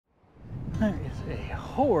There is a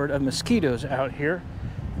horde of mosquitoes out here,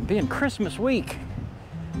 and being Christmas week,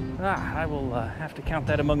 I will have to count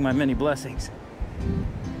that among my many blessings.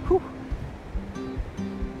 Whew.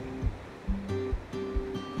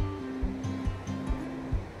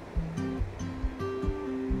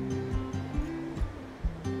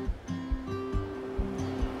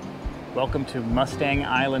 Welcome to Mustang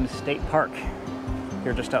Island State Park,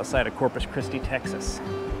 here just outside of Corpus Christi, Texas.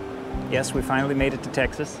 Yes, we finally made it to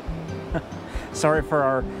Texas. Sorry for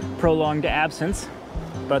our prolonged absence,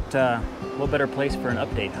 but what better place for an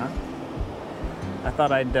update, huh? I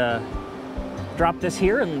thought I'd drop this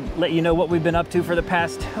here and let you know what we've been up to for the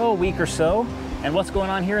past week or so, and what's going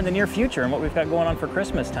on here in the near future, and what we've got going on for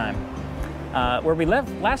Christmas time. Where we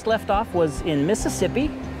last left off was in Mississippi.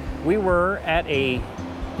 We were at a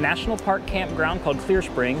national park campground called Clear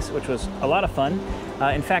Springs, which was a lot of fun.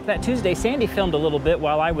 In fact, that Tuesday, Sandy filmed a little bit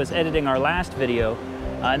while I was editing our last video,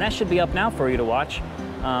 and that should be up now for you to watch.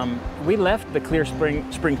 We left the Clear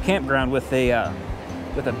Spring campground with a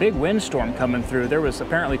big windstorm coming through. There was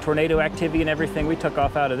apparently tornado activity and everything. We took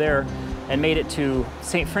off out of there and made it to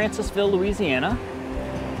St. Francisville, Louisiana,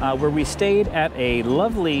 where we stayed at a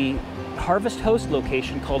lovely Harvest Host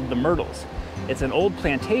location called the Myrtles. It's an old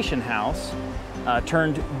plantation house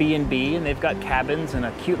turned B&B, and they've got cabins and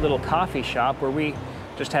a cute little coffee shop where we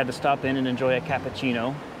just had to stop in and enjoy a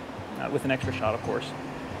cappuccino with an extra shot, of course.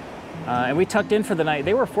 And we tucked in for the night.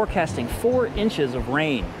 They were forecasting 4 inches of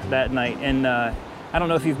rain that night, and I don't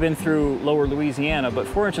know if you've been through lower Louisiana, but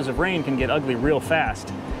 4 inches of rain can get ugly real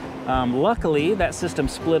fast. Luckily, that system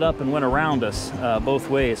split up and went around us both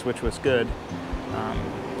ways, which was good.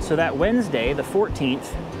 So that Wednesday, the 14th,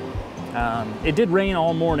 it did rain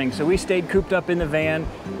all morning, so we stayed cooped up in the van.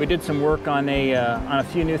 We did some work on a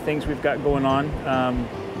few new things we've got going on,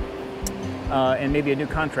 and maybe a new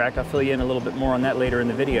contract. I'll fill you in a little bit more on that later in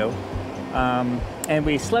the video. And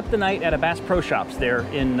we slept the night at a Bass Pro Shops there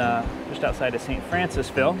in just outside of St.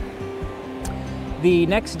 Francisville. The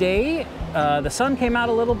next day, the sun came out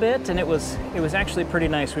a little bit, and it was actually pretty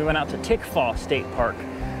nice. We went out to Tickfaw State Park.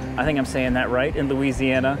 I think I'm saying that right, in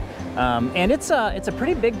Louisiana. And it's a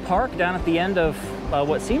pretty big park down at the end of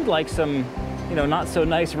what seemed like some, not so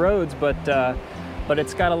nice roads, but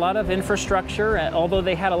it's got a lot of infrastructure. Although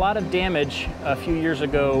they had a lot of damage a few years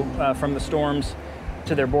ago from the storms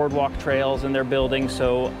to their boardwalk trails and their buildings,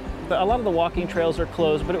 so a lot of the walking trails are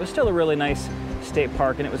closed. But it was still a really nice state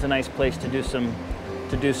park, and it was a nice place to do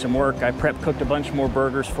some work. I cooked a bunch more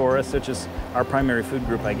burgers for us, which is our primary food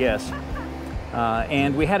group, I guess.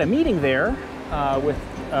 And we had a meeting there with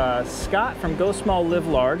Scott from Go Small Live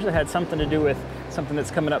Large that had something to do with something that's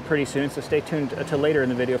coming up pretty soon, so stay tuned until later in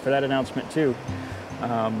the video for that announcement too.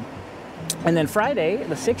 And then Friday,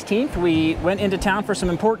 the 16th, we went into town for some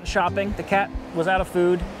important shopping. The cat was out of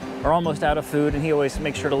food, or almost out of food, and he always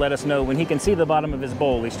makes sure to let us know when he can see the bottom of his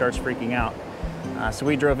bowl, he starts freaking out. So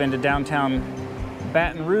we drove into downtown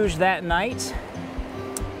Baton Rouge that night,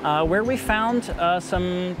 where we found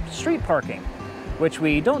some street parking, which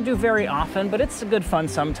we don't do very often, but it's good fun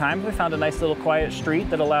sometimes. We found a nice little quiet street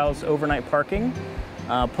that allows overnight parking,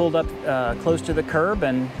 pulled up close to the curb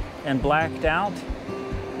and blacked out.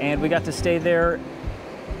 And we got to stay there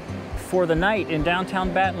for the night in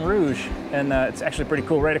downtown Baton Rouge. And it's actually pretty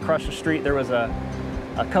cool. Right across the street, there was a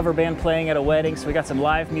cover band playing at a wedding, so we got some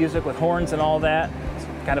live music with horns and all that. It's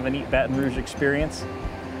kind of a neat Baton Rouge experience.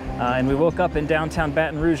 And we woke up in downtown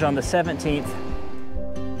Baton Rouge on the 17th.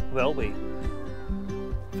 Well, we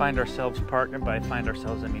find ourselves parked, and by find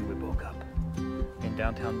ourselves, I mean we woke up in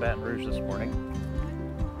downtown Baton Rouge this morning.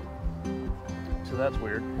 So that's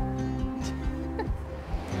weird.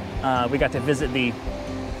 We got to visit the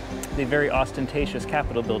very ostentatious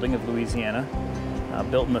Capitol building of Louisiana,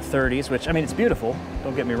 built in the 30s, which, I mean, it's beautiful,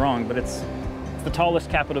 don't get me wrong, but it's the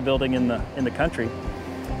tallest Capitol building in the country.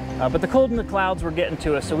 But the cold and the clouds were getting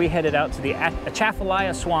to us, so we headed out to the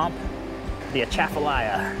Atchafalaya swamp, the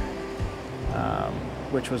Atchafalaya,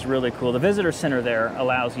 which was really cool. The visitor center there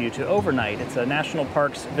allows you to overnight. It's a National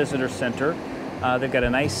Parks Visitor Center. They've got a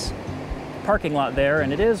nice parking lot there,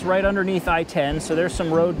 and it is right underneath I-10, so there's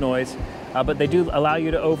some road noise, but they do allow you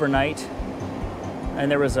to overnight. And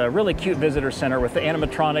there was a really cute visitor center with the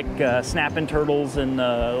animatronic snapping turtles and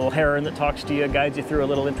a little heron that talks to you, guides you through a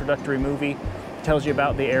little introductory movie, tells you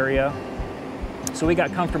about the area. So we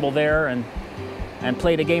got comfortable there and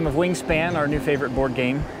played a game of Wingspan, our new favorite board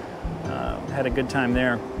game. Had a good time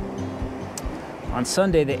there. On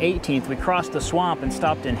Sunday the 18th, we crossed the swamp and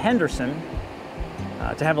stopped in Henderson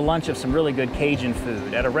to have a lunch of some really good Cajun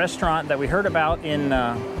food at a restaurant that we heard about in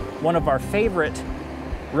one of our favorite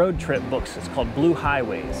road trip books. It's called Blue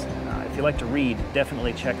Highways. If you like to read,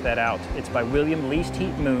 definitely check that out. It's by William Least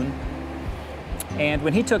Heat Moon. And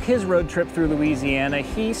when he took his road trip through Louisiana,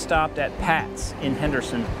 he stopped at Pat's in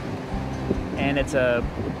Henderson. And it's a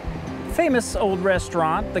famous old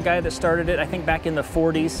restaurant. The guy that started it, I think back in the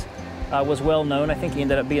 40s, was well known. I think he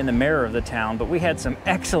ended up being the mayor of the town. But we had some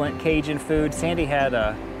excellent Cajun food. Sandy had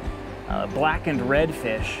a blackened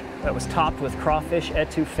redfish that was topped with crawfish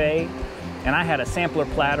etouffee. And I had a sampler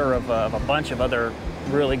platter of a bunch of other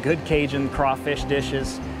really good Cajun crawfish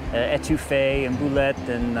dishes, etouffee and boulette,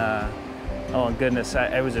 and oh goodness,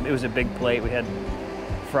 it was a big plate. We had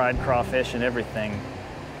fried crawfish and everything.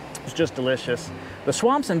 It was just delicious. The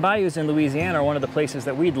swamps and bayous in Louisiana are one of the places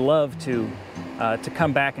that we'd love to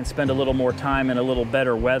come back and spend a little more time in a little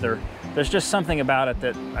better weather. There's just something about it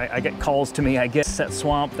that I get calls to me, I guess, that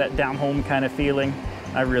swamp, that down home kind of feeling.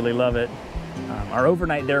 I really love it. Our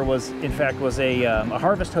overnight there was, in fact, a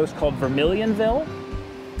harvest host called Vermilionville.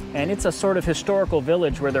 And it's a sort of historical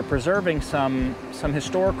village where they're preserving some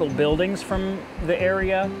historical buildings from the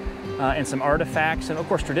area and some artifacts and of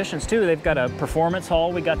course traditions too. They've got a performance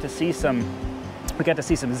hall. We got to see some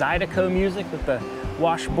Zydeco music with the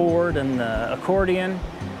washboard and the accordion.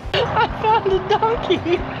 I found a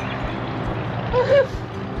donkey.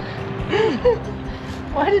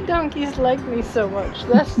 Why do donkeys like me so much?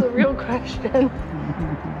 That's the real question.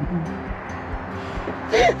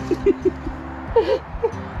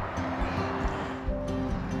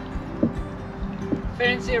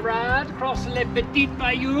 Fancy a ride across Le Petit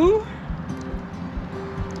Bayou?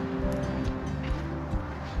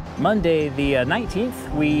 Monday the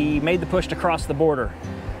 19th, we made the push to cross the border.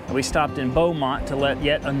 We stopped in Beaumont to let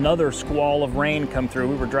yet another squall of rain come through.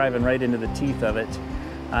 We were driving right into the teeth of it.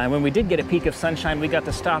 And when we did get a peek of sunshine, we got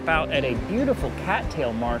to stop out at a beautiful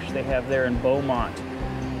cattail marsh they have there in Beaumont.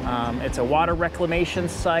 It's a water reclamation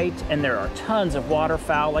site, and there are tons of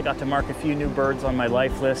waterfowl. I got to mark a few new birds on my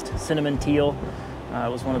life list. Cinnamon teal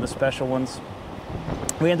was one of the special ones.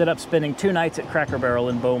 We ended up spending 2 nights at Cracker Barrel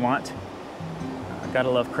in Beaumont. Gotta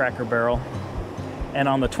love Cracker Barrel. And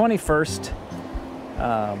on the 21st,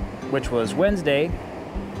 which was Wednesday,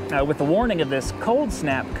 with the warning of this cold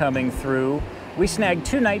snap coming through, we snagged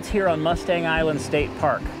 2 nights here on Mustang Island State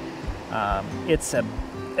Park. It's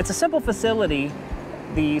a simple facility.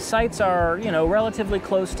 The sites are, you know, relatively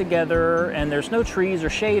close together, and there's no trees or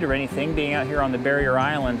shade or anything, being out here on the barrier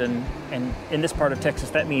island. And in this part of Texas,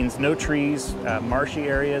 that means no trees, marshy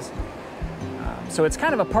areas. So it's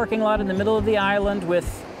kind of a parking lot in the middle of the island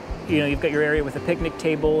with, you know, you've got your area with a picnic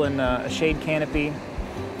table and a shade canopy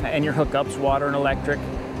and your hookups, water and electric.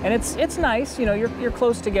 And it's nice, you know, you're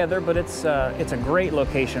close together, but it's a great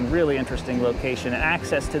location, really interesting location, and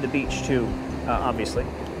access to the beach too, obviously.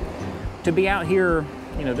 To be out here,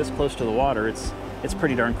 you know, this close to the water, it's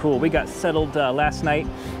pretty darn cool. We got settled last night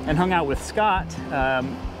and hung out with Scott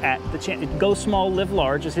at the Go Small Live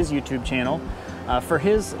Large is his YouTube channel for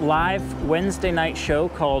his live Wednesday night show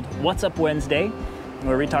called What's Up Wednesday,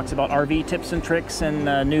 where he talks about RV tips and tricks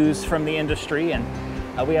and news from the industry. And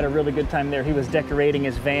we had a really good time there. He was decorating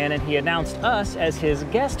his van, and he announced us as his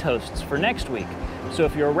guest hosts for next week. So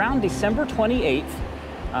if you're around December 28th,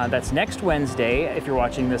 that's next Wednesday, if you're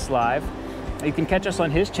watching this live, you can catch us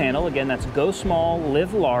on his channel. Again, that's Go Small,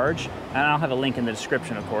 Live Large, and I'll have a link in the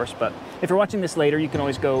description, of course. But if you're watching this later, you can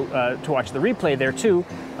always go to watch the replay there too.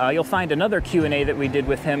 You'll find another Q&A that we did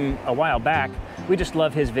with him a while back. We just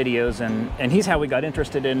love his videos, and he's how we got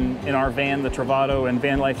interested in our van, the Travado, and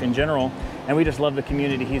van life in general. And we just love the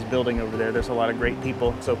community he's building over there. There's a lot of great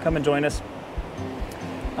people, so come and join us.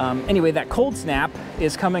 Anyway, that cold snap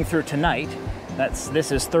is coming through tonight.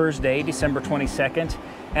 This is Thursday, December 22nd.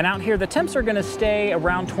 And out here, the temps are gonna stay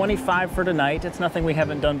around 25 for tonight. It's nothing we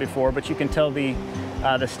haven't done before, but you can tell the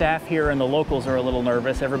staff here and the locals are a little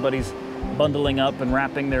nervous. Everybody's bundling up and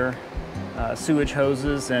wrapping their sewage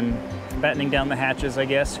hoses and battening down the hatches, I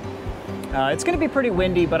guess. It's gonna be pretty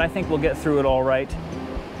windy, but I think we'll get through it all right.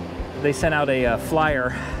 They sent out a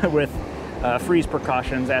flyer with freeze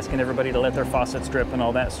precautions, asking everybody to let their faucets drip and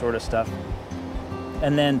all that sort of stuff.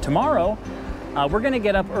 And then tomorrow, we're gonna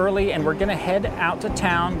get up early and we're gonna head out to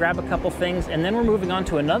town, grab a couple things, and then we're moving on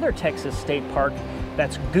to another Texas state park,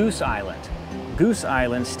 that's Goose Island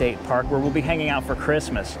State Park, where we'll be hanging out for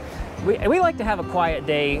Christmas. We like to have a quiet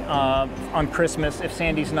day on Christmas if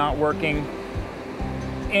Sandy's not working.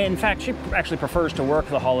 In fact, she actually prefers to work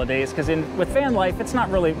the holidays, because with van life, it's not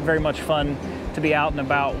really very much fun to be out and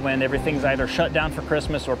about when everything's either shut down for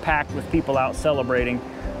Christmas or packed with people out celebrating.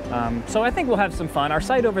 So I think we'll have some fun. Our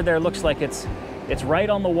site over there looks like it's right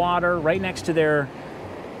on the water, right next to their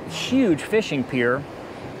huge fishing pier.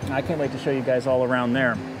 I can't wait to show you guys all around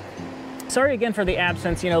there. Sorry again for the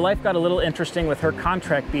absence. You know, life got a little interesting with her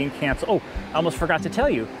contract being canceled. Oh, I almost forgot to tell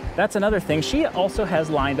you. That's another thing. She also has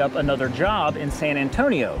lined up another job in San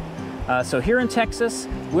Antonio. So here in Texas,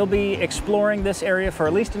 we'll be exploring this area for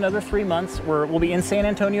at least another 3 months. We'll be in San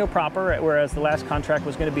Antonio proper, whereas the last contract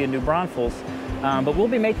was going to be in New Braunfels. But we'll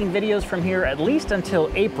be making videos from here at least until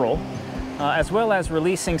April, as well as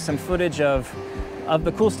releasing some footage of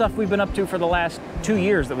the cool stuff we've been up to for the last 2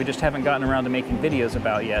 years that we just haven't gotten around to making videos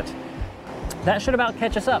about yet. That should about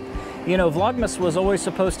catch us up. You know, Vlogmas was always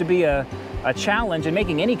supposed to be a challenge, and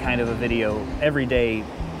making any kind of a video every day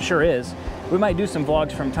sure is. We might do some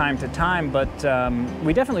vlogs from time to time, but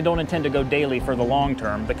we definitely don't intend to go daily for the long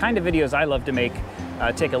term. The kind of videos I love to make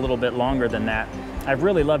take a little bit longer than that. I've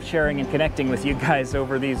really loved sharing and connecting with you guys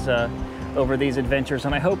over these adventures,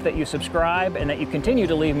 and I hope that you subscribe and that you continue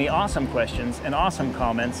to leave me awesome questions and awesome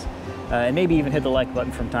comments, and maybe even hit the like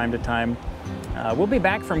button from time to time. We'll be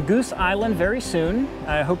back from Goose Island very soon.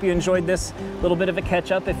 I hope you enjoyed this little bit of a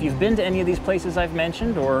catch-up. If you've been to any of these places I've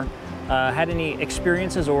mentioned, or had any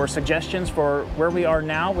experiences or suggestions for where we are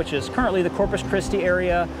now, which is currently the Corpus Christi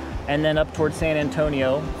area, and then up towards San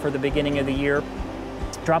Antonio for the beginning of the year,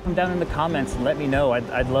 drop them down in the comments and let me know.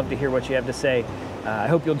 I'd love to hear what you have to say. I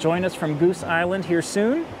hope you'll join us from Goose Island here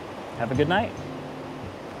soon. Have a good night.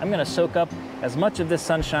 I'm going to soak up as much of this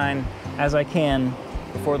sunshine as I can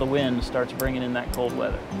before the wind starts bringing in that cold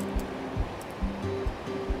weather.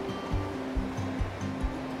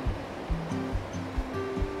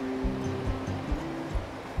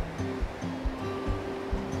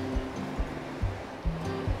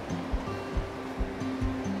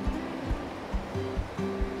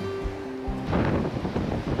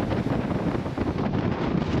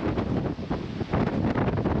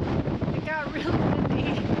 It got really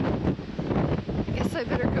windy. I guess I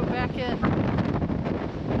better go back in.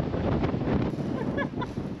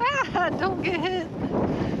 Don't get hit.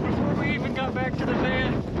 Before we even got back to the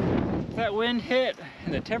van, that wind hit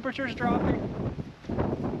and the temperature's dropping.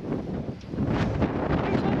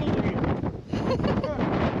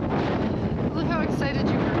 Look how excited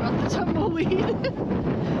you were about the tumbleweed.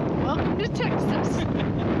 Welcome to Texas.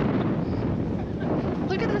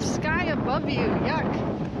 Look at the sky above you. Yuck.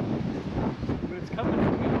 But it's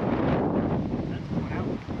coming.